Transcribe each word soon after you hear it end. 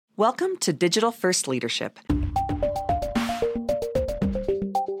Welcome to Digital First Leadership,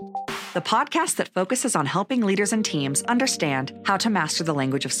 the podcast that focuses on helping leaders and teams understand how to master the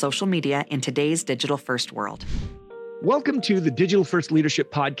language of social media in today's digital first world. Welcome to the Digital First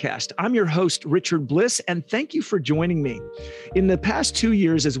Leadership Podcast. I'm your host, Richard Bliss, and thank you for joining me. In the past 2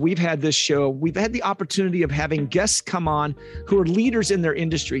 years, as we've had this show, we've had the opportunity of having guests come on who are leaders in their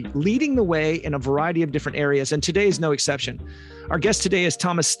industry, leading the way in a variety of different areas, and today is no exception. Our guest today is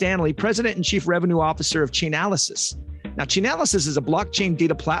Thomas Stanley, President and Chief Revenue Officer of Chainalysis. Now, Chainalysis is a blockchain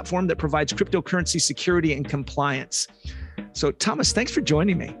data platform that provides cryptocurrency security and compliance. So, Thomas, thanks for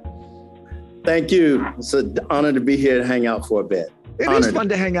joining me. Thank you. It's an honor to be here to hang out for a bit. It is fun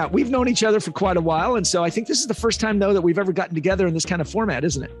to hang out. We've known each other for quite a while. And so I think this is the first time, though, that we've ever gotten together in this kind of format,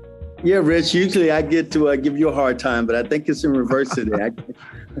 isn't it? Yeah, Rich, usually I get to give you a hard time, but I think it's in reverse today.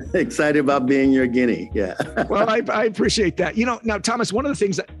 I'm excited about being your guinea. Yeah. Well, I appreciate that. You know, now, Thomas, one of the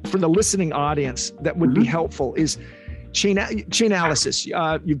things that for the listening audience that would be helpful is Chainalysis.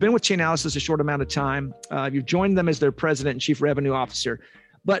 You've been with Chainalysis a short amount of time. You've joined them as their President and Chief Revenue Officer.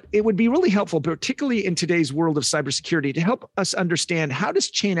 But it would be really helpful, particularly in today's world of cybersecurity, to help us understand how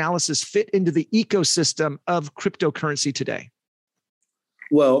does Chainalysis fit into the ecosystem of cryptocurrency today?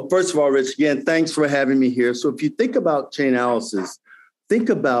 Well, first of all, Rich, again, thanks for having me here. So if you think about Chainalysis, think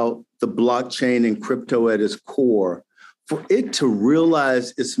about the blockchain and crypto at its core. For it to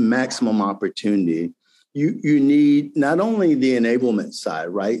realize its maximum opportunity, you need not only the enablement side,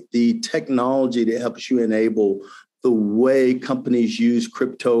 right? The technology that helps you enable the way companies use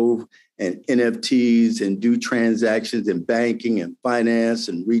crypto and NFTs and do transactions in banking and finance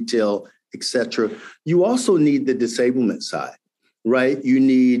and retail, et cetera. You also need the disablement side, right? You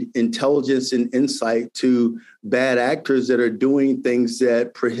need intelligence and insight to bad actors that are doing things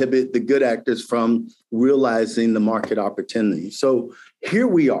that prohibit the good actors from realizing the market opportunity. So here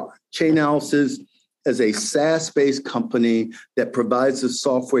we are, Chainalysis as a SaaS-based company that provides the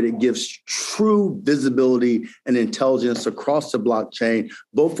software that gives true visibility and intelligence across the blockchain,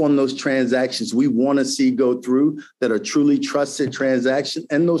 both on those transactions we want to see go through that are truly trusted transactions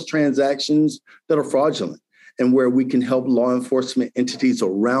and those transactions that are fraudulent, and where we can help law enforcement entities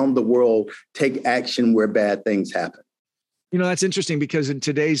around the world take action where bad things happen. You know, that's interesting because in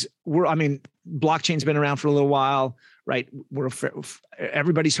today's world, I mean, blockchain's been around for a little while, right?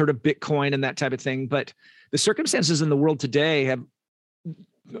 Everybody's heard of Bitcoin and that type of thing, but the circumstances in the world today have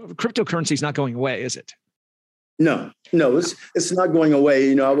cryptocurrency is not going away, is it? No, it's not going away.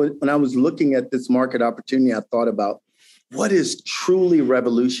 You know, when I was looking at this market opportunity, I thought about what is truly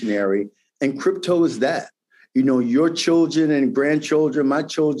revolutionary, and crypto is that. You know, your children and grandchildren, my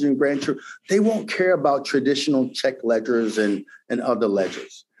children, grandchildren, they won't care about traditional check ledgers and other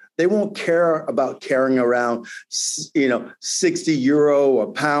ledgers. They won't care about carrying around, 60 euro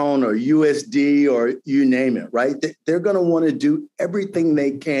or pound or USD or you name it, right? They're going to want to do everything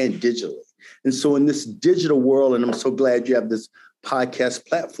they can digitally. And so in this digital world, and I'm so glad you have this podcast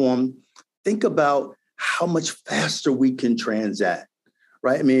platform, think about how much faster we can transact.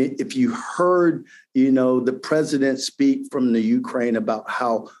 Right. I mean, if you heard, the president speak from the Ukraine about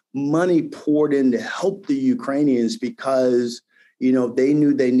how money poured in to help the Ukrainians because, they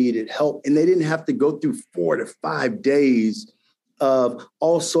knew they needed help and they didn't have to go through 4 to 5 days of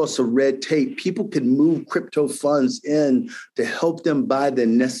all sorts of red tape. People could move crypto funds in to help them buy the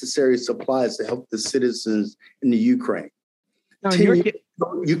necessary supplies to help the citizens in the Ukraine. Now, 10 years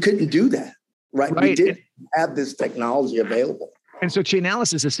ago, you couldn't do that. Right. We didn't have this technology available. And so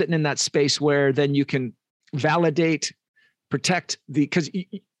Chainalysis is sitting in that space where then you can validate, protect because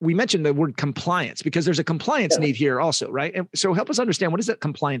we mentioned the word compliance because there's a compliance need here also, right? And so help us understand, what does that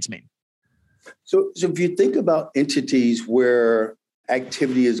compliance mean? So if you think about entities where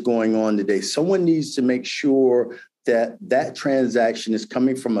activity is going on today, someone needs to make sure that transaction is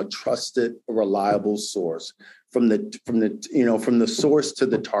coming from a trusted, reliable source, from the source to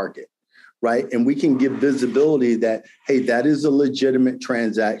the target. Right. And we can give visibility that, hey, that is a legitimate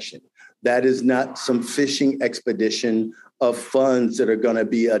transaction. That is not some phishing expedition of funds that are going to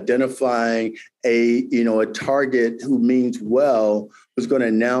be identifying a target who means well, who's going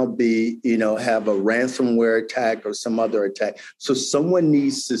to now be, have a ransomware attack or some other attack. So someone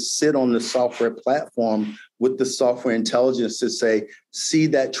needs to sit on the software platform with the software intelligence to say, see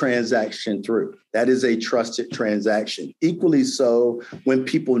that transaction through. That is a trusted transaction. Equally so, when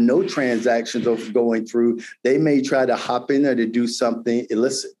people know transactions are going through, they may try to hop in there to do something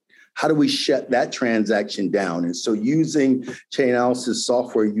illicit. How do we shut that transaction down? And so using Chainalysis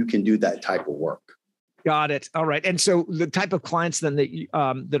software, you can do that type of work. Got it. All right. And so the type of clients then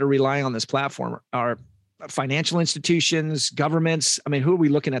that are relying on this platform are financial institutions, governments? I mean, who are we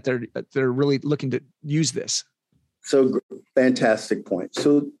looking at there that are really looking to use this? So fantastic point.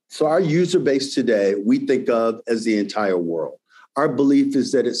 So our user base today, we think of as the entire world. Our belief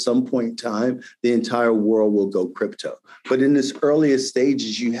is that at some point in time, the entire world will go crypto. But in this earliest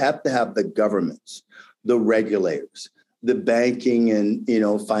stages, you have to have the governments, the regulators, the banking and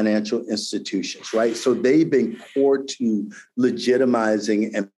financial institutions, right? So they've been core to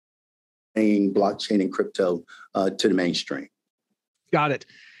legitimizing and bringing blockchain and crypto to the mainstream. Got it.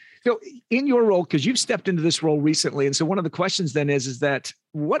 So in your role, because you've stepped into this role recently, and so one of the questions then is that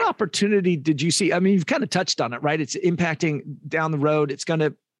what opportunity did you see? I mean, you've kind of touched on it, right? It's impacting down the road. It's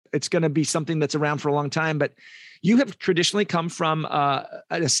gonna be something that's around for a long time, but you have traditionally come from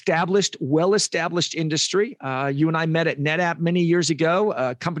an established, well-established industry. You and I met at NetApp many years ago,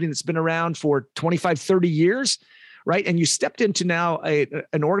 a company that's been around for 25, 30 years, right? And you stepped into now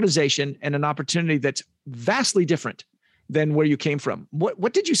an organization and an opportunity that's vastly different than where you came from.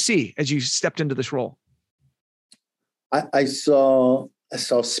 What did you see as you stepped into this role? I saw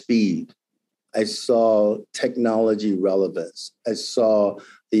speed. I saw technology relevance. I saw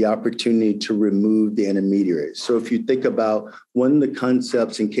the opportunity to remove the intermediaries. So if you think about one of the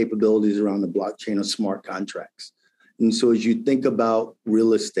concepts and capabilities around the blockchain are smart contracts. And so as you think about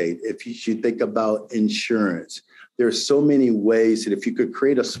real estate, if you think about insurance, there are so many ways that if you could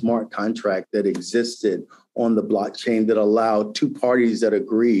create a smart contract that existed on the blockchain that allowed two parties that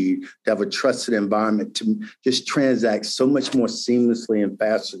agreed to have a trusted environment to just transact so much more seamlessly and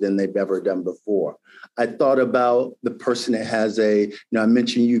faster than they've ever done before. I thought about the person that has I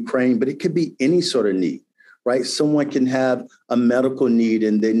mentioned Ukraine, but it could be any sort of need, right? Someone can have a medical need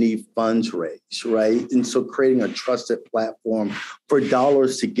and they need funds raised, right? And so creating a trusted platform for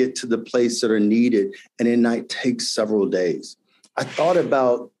dollars to get to the place that are needed, and it might take several days. I thought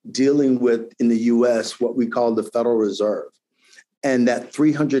about dealing with, in the US, what we call the Federal Reserve, and that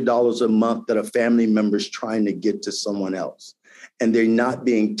 $300 a month that a family member is trying to get to someone else. And they're not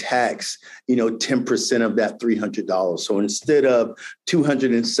being taxed, 10% of that $300. So instead of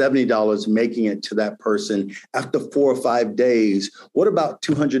 $270 making it to that person after 4 or 5 days, what about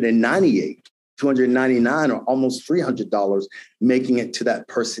 $299 or almost $300 making it to that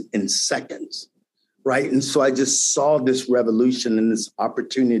person in seconds? Right. And so I just saw this revolution and this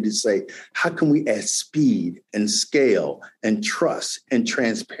opportunity to say, how can we add speed and scale and trust and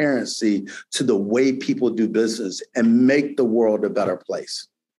transparency to the way people do business and make the world a better place?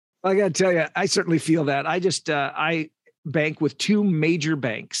 I got to tell you, I certainly feel that. I bank with two major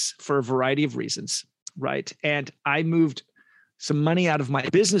banks for a variety of reasons. Right. And I moved some money out of my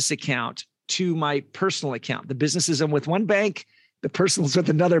business account to my personal account. The business is with one bank, the personal is with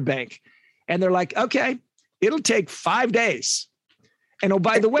another bank. And they're like, okay, it'll take 5 days. And oh,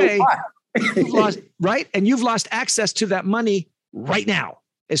 by the way, you've lost, right? And you've lost access to that money right now.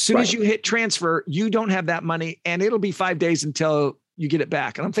 As soon as you hit transfer, you don't have that money, and it'll be 5 days until you get it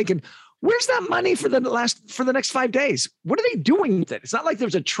back. And I'm thinking, where's that money for the next 5 days? What are they doing with it? It's not like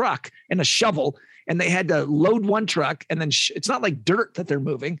there's a truck and a shovel and they had to load one truck and then it's not like dirt that they're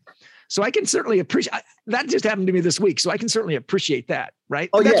moving. So I can certainly appreciate that. Just happened to me this week. So I can certainly appreciate that. Right.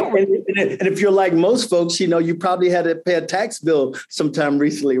 Oh, yeah. And if you're like most folks, you probably had to pay a tax bill sometime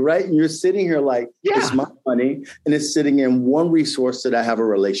recently. Right. And you're sitting here like, it's my money and it's sitting in one resource that I have a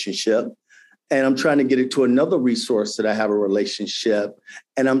relationship. And I'm trying to get it to another resource that I have a relationship.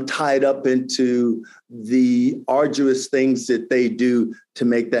 And I'm tied up into the arduous things that they do to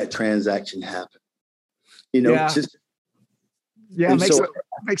make that transaction happen. It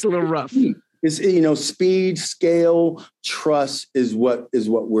makes it a little rough. It's, speed, scale, trust is what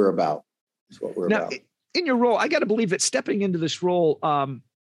we're about. Is what we're about. In your role, I got to believe that stepping into this role from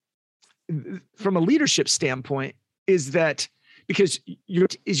a leadership standpoint is that because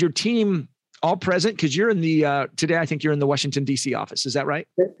is your team all present? Because you're in the today, I think you're in the Washington, D.C. office. Is that right?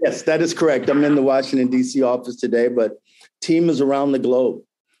 Yes, that is correct. I'm in the Washington, D.C. office today, but team is around the globe.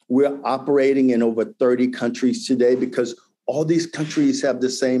 We're operating in over 30 countries today because all these countries have the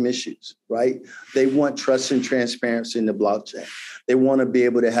same issues, right? They want trust and transparency in the blockchain. They want to be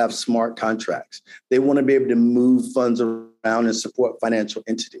able to have smart contracts. They want to be able to move funds around and support financial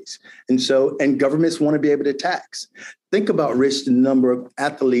entities. And governments want to be able to tax. Think about, Rich, the number of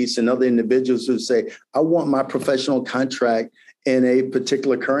athletes and other individuals who say, I want my professional contract in a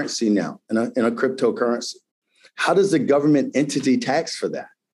particular currency now, in a cryptocurrency. How does the government entity tax for that?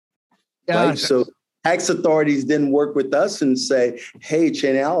 Yeah, right? So tax authorities then work with us and say, hey,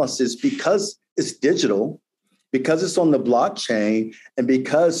 Chainalysis, because it's digital, because it's on the blockchain and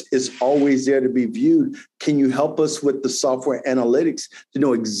because it's always there to be viewed, can you help us with the software analytics to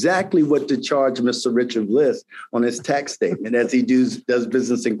know exactly what to charge Mr. Richard Bliss on his tax statement as he does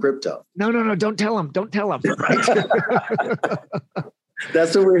business in crypto? No. Don't tell him. Don't tell him. Right?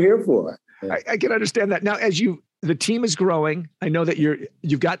 That's what we're here for. I can understand that. Now, the team is growing. I know that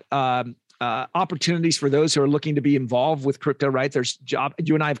you've got opportunities for those who are looking to be involved with crypto, right? There's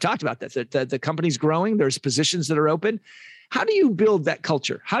you and I have talked about that, the company's growing. There's positions that are open. How do you build that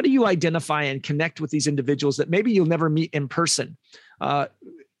culture? How do you identify and connect with these individuals that maybe you'll never meet in person,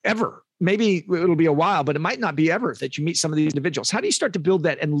 ever? Maybe it'll be a while, but it might not be ever that you meet some of these individuals. How do you start to build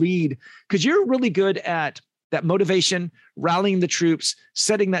that and lead? Because you're really good at that motivation, rallying the troops,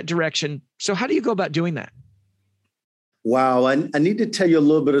 setting that direction. So how do you go about doing that? Wow. I need to tell you a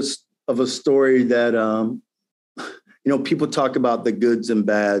little bit of a story that, people talk about the goods and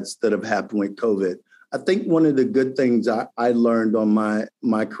bads that have happened with COVID. I think one of the good things I learned on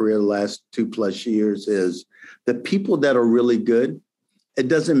my career the last 2+ years is the people that are really good, it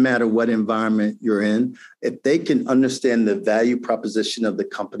doesn't matter what environment you're in, if they can understand the value proposition of the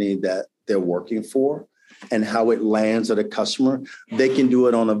company that they're working for and how it lands at a customer, they can do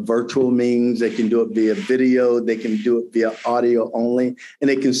it on a virtual means, they can do it via video, they can do it via audio only, and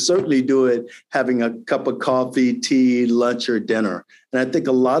they can certainly do it having a cup of coffee, tea, lunch, or dinner. And I think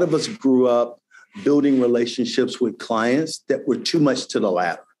a lot of us grew up building relationships with clients that were too much to the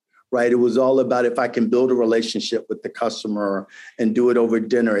latter, right? It was all about if I can build a relationship with the customer and do it over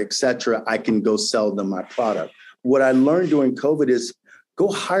dinner, et cetera, I can go sell them my product. What I learned during COVID is go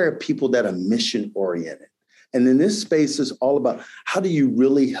hire people that are mission oriented. And in this space is all about how do you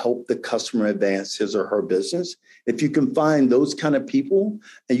really help the customer advance his or her business? If you can find those kind of people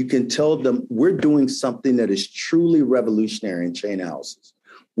and you can tell them we're doing something that is truly revolutionary in chain houses.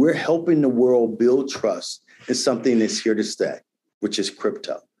 We're helping the world build trust in something that's here to stay, which is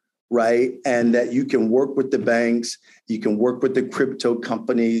crypto, right? And that you can work with the banks, you can work with the crypto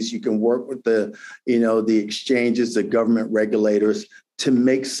companies, you can work with the exchanges, the government regulators to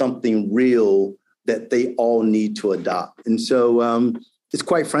make something real that they all need to adopt. And so it's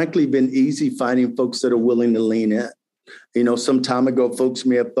quite frankly been easy finding folks that are willing to lean in. Some time ago, folks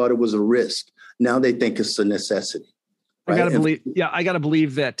may have thought it was a risk. Now they think it's a necessity. Right? I gotta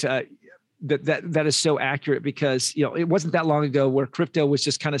believe that that is so accurate because, it wasn't that long ago where crypto was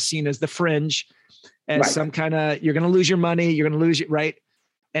just kind of seen as the fringe, as some kind of, you're going to lose your money, you're going to lose it, right?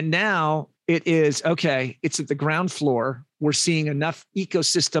 And now it is, okay, it's at the ground floor. We're seeing enough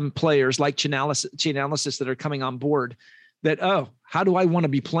ecosystem players like Chainalysis that are coming on board that, how do I want to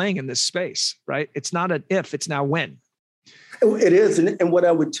be playing in this space, right? It's not an if, it's now when. It is. And what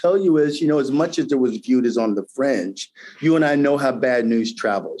I would tell you is, as much as it was viewed as on the fringe, you and I know how bad news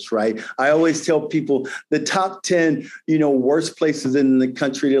travels, right? I always tell people the top 10, worst places in the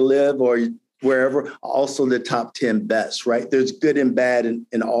country to live or wherever, also the top 10 best, right? There's good and bad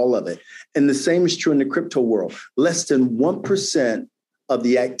in all of it. And the same is true in the crypto world. Less than 1% of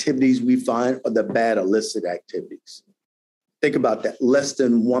the activities we find are the bad illicit activities. Think about that, less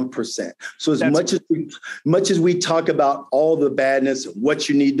than 1%. So as much as we talk about all the badness, what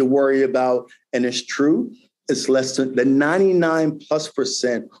you need to worry about, and it's true, it's less than the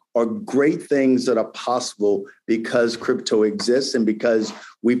 99+% are great things that are possible because crypto exists and because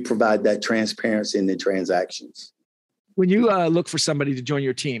we provide that transparency in the transactions. When you look for somebody to join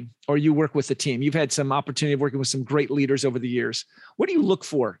your team or you work with a team, you've had some opportunity of working with some great leaders over the years. What do you look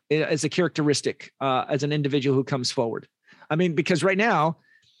for as a characteristic as an individual who comes forward? I mean, because right now,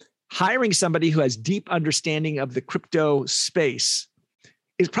 hiring somebody who has deep understanding of the crypto space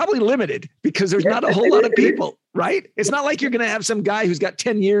is probably limited because there's not a whole lot of people, right? It's not like you're going to have some guy who's got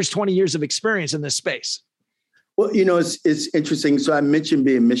 10 years, 20 years of experience in this space. Well, it's interesting. So I mentioned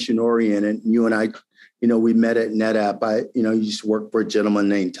being mission oriented. You and I, we met at NetApp. I used to work for a gentleman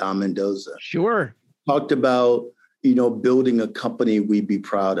named Tom Mendoza. Sure. Talked about, building a company we'd be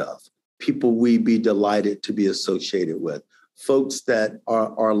proud of, people we'd be delighted to be associated with, folks that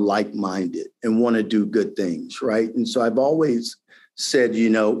are like-minded and want to do good things, right? And so I've always said,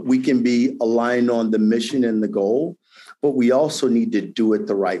 we can be aligned on the mission and the goal, but we also need to do it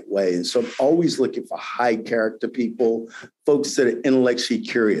the right way. And so I'm always looking for high character people, folks that are intellectually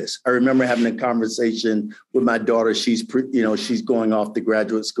curious. I remember having a conversation with my daughter. She's going off to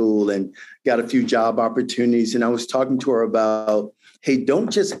graduate school and got a few job opportunities. And I was talking to her about, hey, don't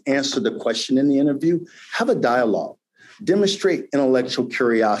just answer the question in the interview, have a dialogue. Demonstrate intellectual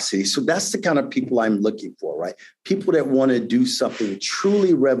curiosity. So that's the kind of people I'm looking for, right? People that want to do something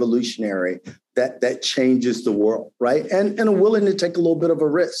truly revolutionary that changes the world, right? And are willing to take a little bit of a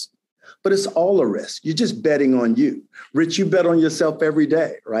risk. but it's all a risk. You're just betting on you. Rich, you bet on yourself every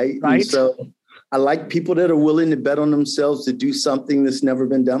day, right? Right. And so I like people that are willing to bet on themselves to do something that's never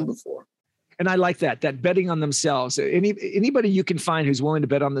been done before. And I like that betting on themselves. Anybody you can find who's willing to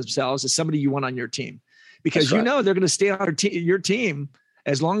bet on themselves is somebody you want on your team, because That's right. you know they're going to stay on your team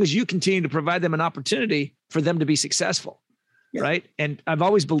as long as you continue to provide them an opportunity for them to be successful. Yeah. Right. And I've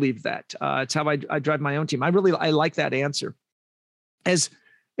always believed that. It's how I drive my own team. I like that answer. As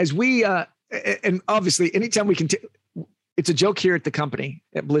we, and obviously anytime we can, it's a joke here at the company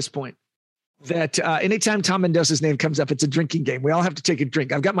at Bliss Point that anytime Tom Mendoza's name comes up, it's a drinking game. We all have to take a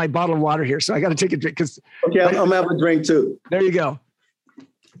drink. I've got my bottle of water here, so I got to take a drink. Okay, I'm gonna have a drink too. There you go.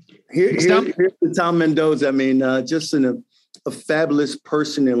 Here's the Tom Mendoza. I mean, just a fabulous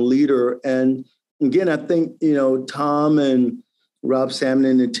person and leader. And again, I think, Tom and Rob Salmon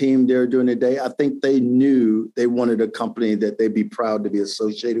and the team there during the day, I think they knew they wanted a company that they'd be proud to be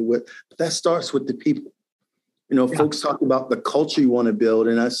associated with. But that starts with the people. Folks talk about the culture you want to build.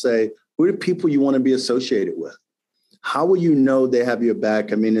 And I say, who are the people you want to be associated with? How will you know they have your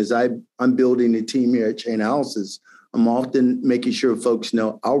back? I mean, as I'm building the team here at Chainalysis, I'm often making sure folks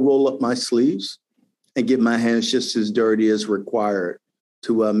know I'll roll up my sleeves and get my hands just as dirty as required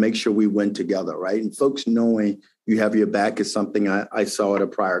to make sure we win together, right? And folks knowing you have your back is something I saw at a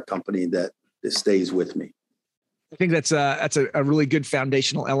prior company that stays with me. I think that's a really good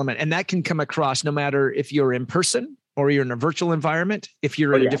foundational element. And that can come across no matter if you're in person or you're in a virtual environment, if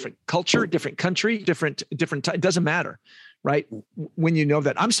you're in a different culture, different country, different it doesn't matter, right? When you know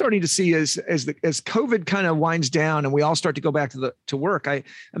that. I'm starting to see as COVID kind of winds down and we all start to go back to work, I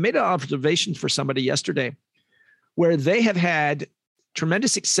made an observation for somebody yesterday where they have had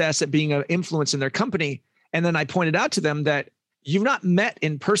tremendous success at being an influence in their company. And then I pointed out to them that you've not met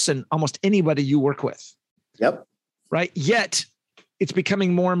in person almost anybody you work with. Yep. Right. Yet it's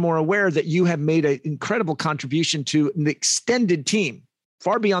becoming more and more aware that you have made an incredible contribution to an extended team,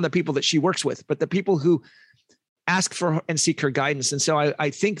 far beyond the people that she works with, but the people who ask for and seek her guidance. And so I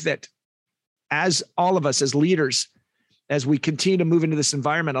think that as all of us as leaders, as we continue to move into this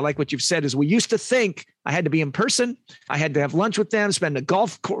environment, I like what you've said, is we used to think I had to be in person. I had to have lunch with them, spend a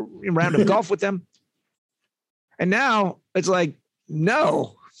round of golf with them. And now it's like,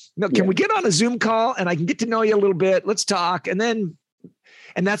 no, can we get on a Zoom call and I can get to know you a little bit? Let's talk. And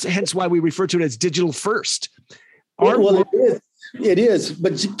that's hence why we refer to it as digital first. It is.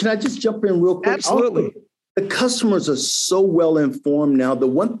 But can I just jump in real quick? Absolutely. Also, the customers are so well informed now. The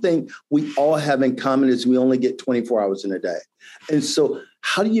one thing we all have in common is we only get 24 hours in a day. And so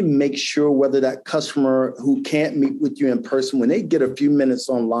how do you make sure whether that customer who can't meet with you in person, when they get a few minutes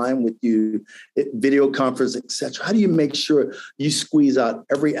online with you, video conference, et cetera, how do you make sure you squeeze out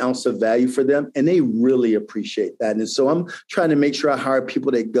every ounce of value for them? And they really appreciate that. And so I'm trying to make sure I hire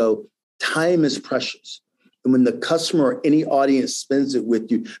people that go, time is precious. And when the customer or any audience spends it with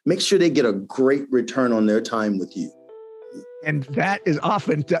you, make sure they get a great return on their time with you. And that is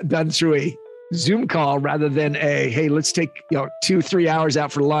often done through a Zoom call rather than hey, let's take 2-3 hours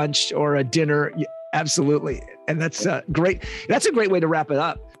out for lunch or a dinner. Absolutely. And that's great. That's a great way to wrap it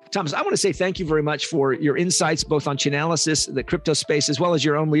up. Thomas, I want to say thank you very much for your insights, both on Chainalysis, the crypto space, as well as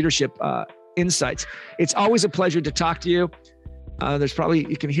your own leadership insights. It's always a pleasure to talk to you. There's probably,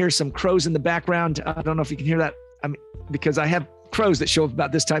 you can hear some crows in the background. I don't know if you can hear that. Because I have crows that show up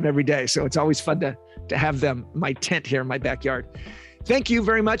about this time every day. So it's always fun to have them, my tent here in my backyard. Thank you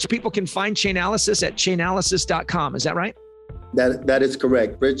very much. People can find Chainalysis at chainalysis.com. Is that right? That is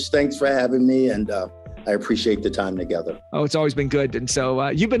correct. Rich, thanks for having me. And I appreciate the time together. Oh, it's always been good. And so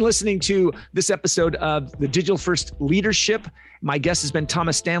you've been listening to this episode of the Digital First Leadership. My guest has been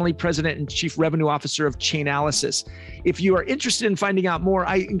Thomas Stanley, President and Chief Revenue Officer of Chainalysis. If you are interested in finding out more,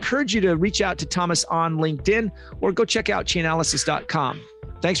 I encourage you to reach out to Thomas on LinkedIn or go check out chainalysis.com.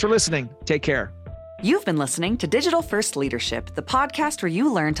 Thanks for listening. Take care. You've been listening to Digital First Leadership, the podcast where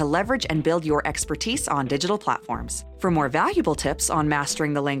you learn to leverage and build your expertise on digital platforms. For more valuable tips on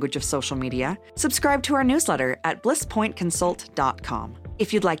mastering the language of social media, subscribe to our newsletter at blisspointconsult.com.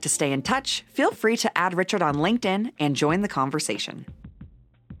 If you'd like to stay in touch, feel free to add Richard on LinkedIn and join the conversation.